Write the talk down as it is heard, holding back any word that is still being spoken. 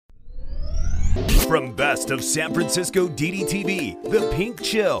From Best of San Francisco DDTV, The Pink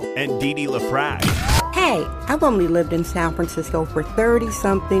Chill, and Dee LaFrac. Hey, I've only lived in San Francisco for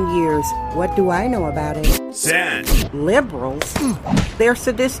 30-something years. What do I know about it? San. Liberals? They're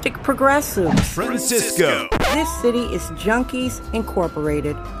sadistic progressives. Francisco. This city is Junkies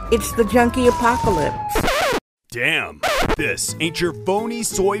Incorporated. It's the junkie apocalypse. Damn. This ain't your phony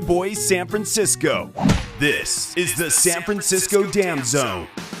soy boy San Francisco. This is the San Francisco Dam Zone.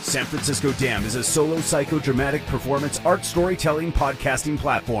 San Francisco Dam is a solo psychodramatic performance art storytelling podcasting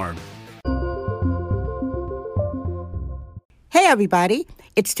platform. Hey, everybody.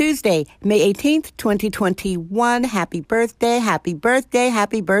 It's Tuesday, May 18th, 2021. Happy birthday, happy birthday,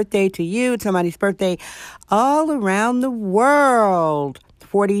 happy birthday to you. It's somebody's birthday all around the world.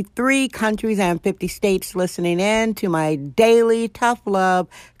 43 countries and 50 states listening in to my daily tough love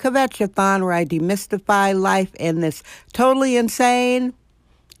Kvetchathon, where I demystify life in this totally insane.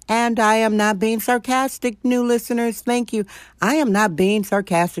 And I am not being sarcastic, new listeners. Thank you. I am not being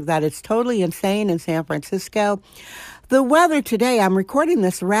sarcastic. That is totally insane in San Francisco. The weather today, I'm recording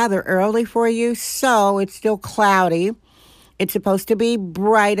this rather early for you, so it's still cloudy. It's supposed to be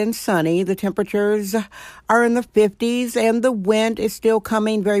bright and sunny. The temperatures are in the 50s, and the wind is still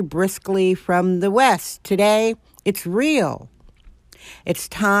coming very briskly from the west. Today, it's real. It's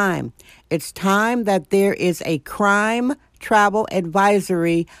time. It's time that there is a crime travel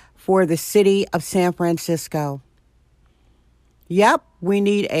advisory for the city of San Francisco. Yep, we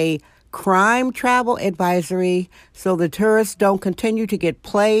need a crime travel advisory so the tourists don't continue to get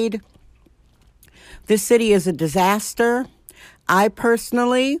played. This city is a disaster. I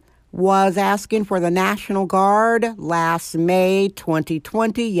personally was asking for the National Guard last May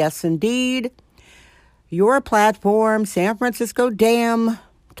 2020. Yes, indeed. Your platform, San Francisco Dam,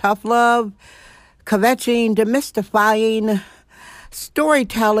 tough love, kvetching, demystifying,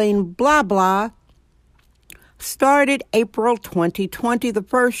 storytelling, blah, blah, started April 2020. The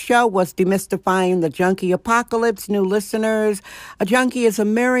first show was demystifying the junkie apocalypse. New listeners, a junkie is a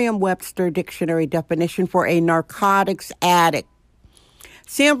Merriam-Webster dictionary definition for a narcotics addict.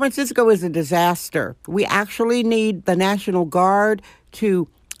 San Francisco is a disaster. We actually need the National Guard to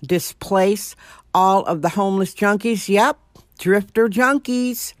displace all of the homeless junkies. Yep, drifter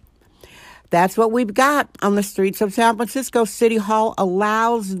junkies. That's what we've got on the streets of San Francisco. City Hall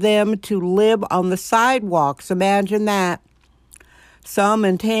allows them to live on the sidewalks. Imagine that. Some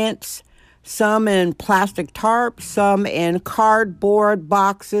in tents, some in plastic tarps, some in cardboard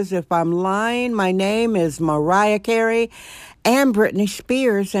boxes. If I'm lying, my name is Mariah Carey and Britney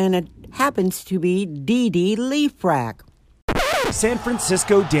Spears, and it happens to be Dee LaFrac. San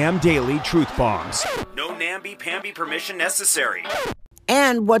Francisco Dam Daily Truth Bombs. No namby-pamby permission necessary.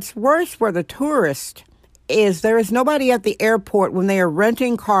 And what's worse for the tourist is there is nobody at the airport when they are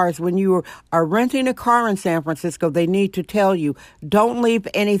renting cars. When you are renting a car in San Francisco, they need to tell you, don't leave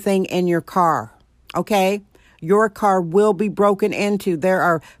anything in your car, okay? Your car will be broken into. There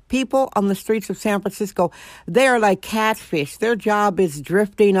are people on the streets of San Francisco. They are like catfish. Their job is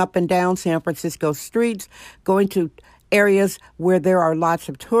drifting up and down San Francisco streets, going to areas where there are lots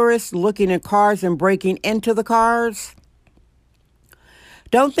of tourists, looking at cars and breaking into the cars.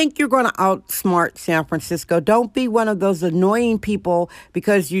 Don't think you're going to outsmart San Francisco. Don't be one of those annoying people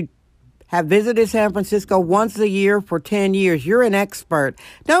because you have visited San Francisco once a year for 10 years. You're an expert.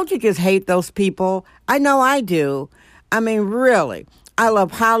 Don't you just hate those people? I know I do. I mean, really. I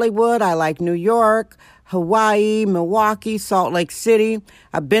love Hollywood. I like New York, Hawaii, Milwaukee, Salt Lake City.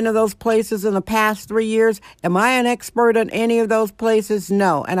 I've been to those places in the past 3 years. Am I an expert in any of those places?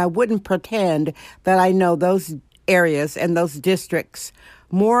 No. And I wouldn't pretend that I know those areas and those districts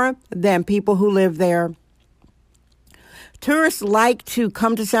more than people who live there. Tourists like to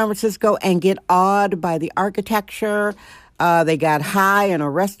come to San Francisco and get awed by the architecture. They got high in a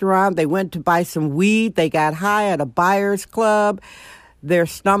restaurant. They went to buy some weed. They got high at a buyer's club. Their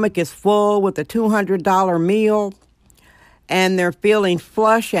stomach is full with a $200 meal. And they're feeling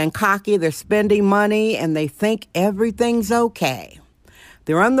flush and cocky. They're spending money and they think everything's okay.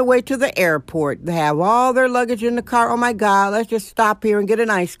 They're on the way to the airport. They have all their luggage in the car. Oh, my God, let's just stop here and get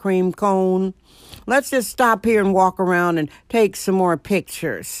an ice cream cone. Let's just stop here and walk around and take some more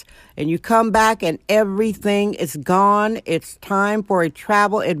pictures. And you come back and everything is gone. It's time for a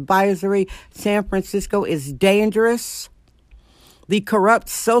travel advisory. San Francisco is dangerous. The corrupt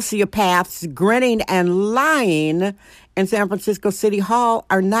sociopaths grinning and lying in San Francisco City Hall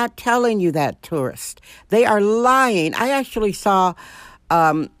are not telling you that, tourist. They are lying. I actually saw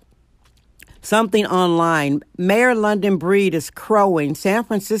something online. Mayor London Breed is crowing. San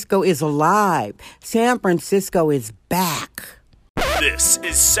Francisco is alive. San Francisco is back. This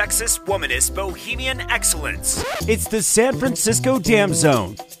is sexist, womanist, bohemian excellence. It's the San Francisco Dam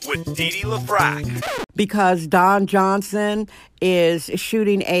Zone with Dee Dee LaFrac. Because Don Johnson is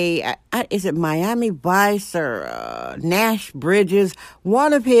shooting is it Miami Vice or Nash Bridges?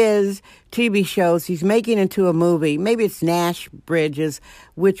 One of his TV shows he's making into a movie. Maybe it's Nash Bridges,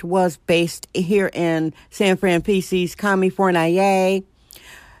 which was based here in San Fran PC's California.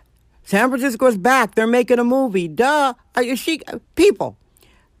 San Francisco is back. They're making a movie. Duh. People,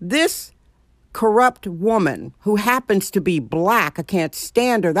 this corrupt woman who happens to be black, I can't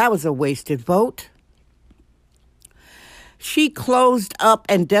stand her. That was a wasted vote. She closed up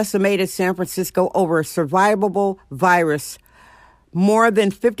and decimated San Francisco over a survivable virus. More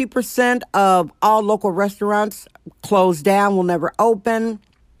than 50% of all local restaurants closed down, will never open.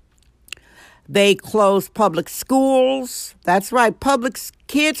 They closed public schools. That's right.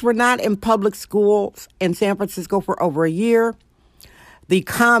 Kids were not in public schools in San Francisco for over a year. The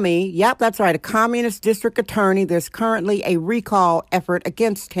a communist district attorney, there's currently a recall effort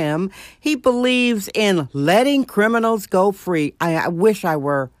against him. He believes in letting criminals go free. I wish I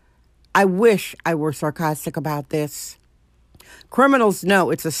were sarcastic about this. Criminals know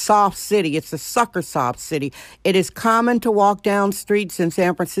it's a soft city. It's a sucker soft city. It is common to walk down streets in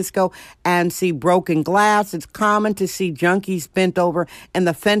San Francisco and see broken glass. It's common to see junkies bent over in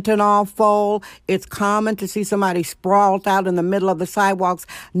the fentanyl fold. It's common to see somebody sprawled out in the middle of the sidewalks,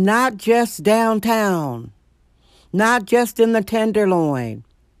 not just downtown, not just in the Tenderloin,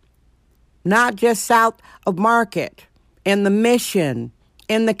 not just south of Market, in the Mission,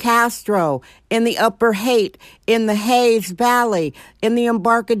 in the Castro, in the Upper Haight, in the Hayes Valley, in the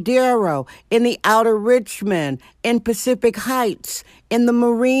Embarcadero, in the Outer Richmond, in Pacific Heights, in the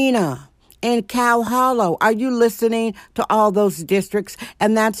Marina, in Cow Hollow. Are you listening to all those districts?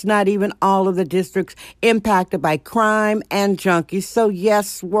 And that's not even all of the districts impacted by crime and junkies. So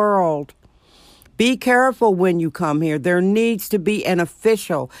yes, world, be careful when you come here. There needs to be an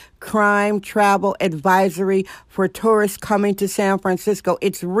official crime travel advisory for tourists coming to San Francisco.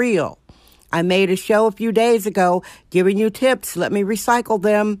 It's real. I made a show a few days ago giving you tips. Let me recycle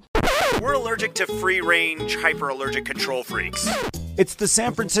them. We're allergic to free-range, hyper-allergic control freaks. It's the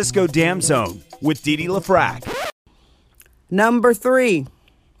San Francisco Dam Zone with Dee Dee LaFrac. Number 3.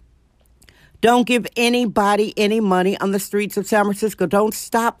 Don't give anybody any money on the streets of San Francisco. Don't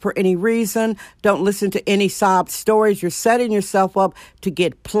stop for any reason. Don't listen to any sob stories. You're setting yourself up to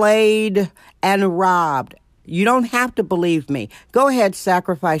get played and robbed. You don't have to believe me. Go ahead,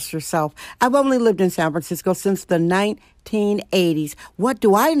 sacrifice yourself. I've only lived in San Francisco since the 1980s. What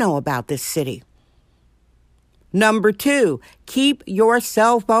do I know about this city? Number 2, keep your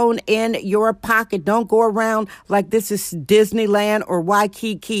cell phone in your pocket. Don't go around like this is Disneyland or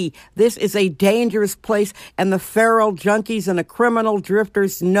Waikiki. This is a dangerous place, and the feral junkies and the criminal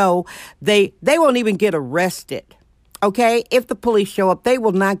drifters know they won't even get arrested. Okay? If the police show up, they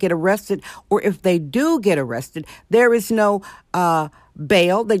will not get arrested, or if they do get arrested, there is no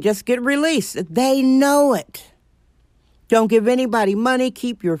bail. They just get released. They know it. Don't give anybody money.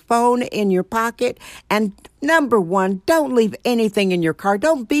 Keep your phone in your pocket. And number 1, don't leave anything in your car.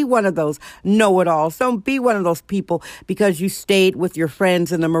 Don't be one of those know-it-alls. Don't be one of those people because you stayed with your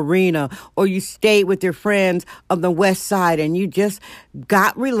friends in the Marina or you stayed with your friends on the West Side and you just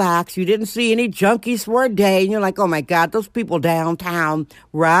got relaxed. You didn't see any junkies for a day. And you're like, oh, my God, those people downtown,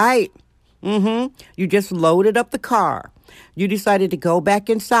 right? You just loaded up the car. You decided to go back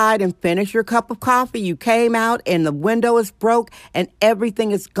inside and finish your cup of coffee. You came out and the window is broke and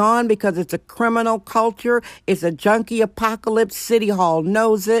everything is gone because it's a criminal culture. It's a junkie apocalypse. City Hall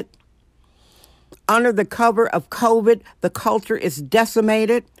knows it. Under the cover of COVID, the culture is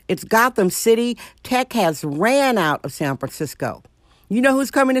decimated. It's Gotham City. Tech has ran out of San Francisco. You know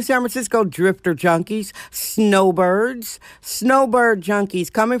who's coming to San Francisco? Drifter junkies, snowbirds, snowbird junkies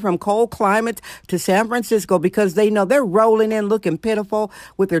coming from cold climates to San Francisco because they know they're rolling in looking pitiful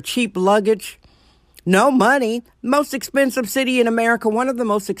with their cheap luggage. No money. Most expensive city in America, one of the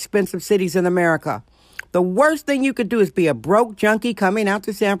most expensive cities in America. The worst thing you could do is be a broke junkie coming out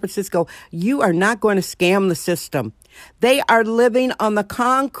to San Francisco. You are not going to scam the system. They are living on the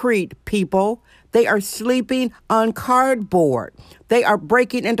concrete, people. They are sleeping on cardboard. They are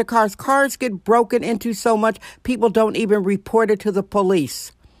breaking into cars. Cars get broken into so much, people don't even report it to the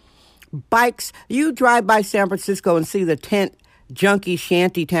police. Bikes, you drive by San Francisco and see the tent junkie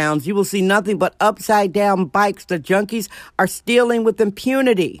shanty towns. You will see nothing but upside down bikes. The junkies are stealing with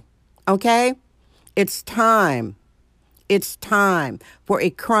impunity. Okay? It's time. It's time for a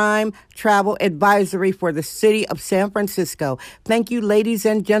crime travel advisory for the city of San Francisco. Thank you, ladies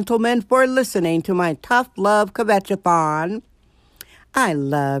and gentlemen, for listening to my Tough Love Kvetchathon. I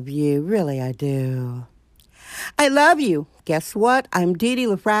love you. Really, I do. I love you. Guess what? I'm Dee Dee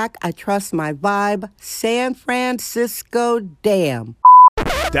LaFrac. I trust my vibe. San Francisco Dam.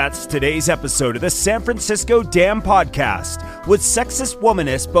 That's today's episode of the San Francisco Dam Podcast with sexist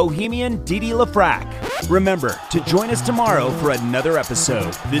womanist bohemian Dee Dee LaFrac. Remember to join us tomorrow for another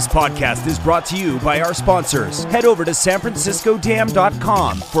episode. This podcast is brought to you by our sponsors. Head over to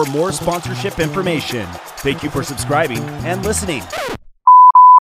sanfranciscodam.com for more sponsorship information. Thank you for subscribing and listening.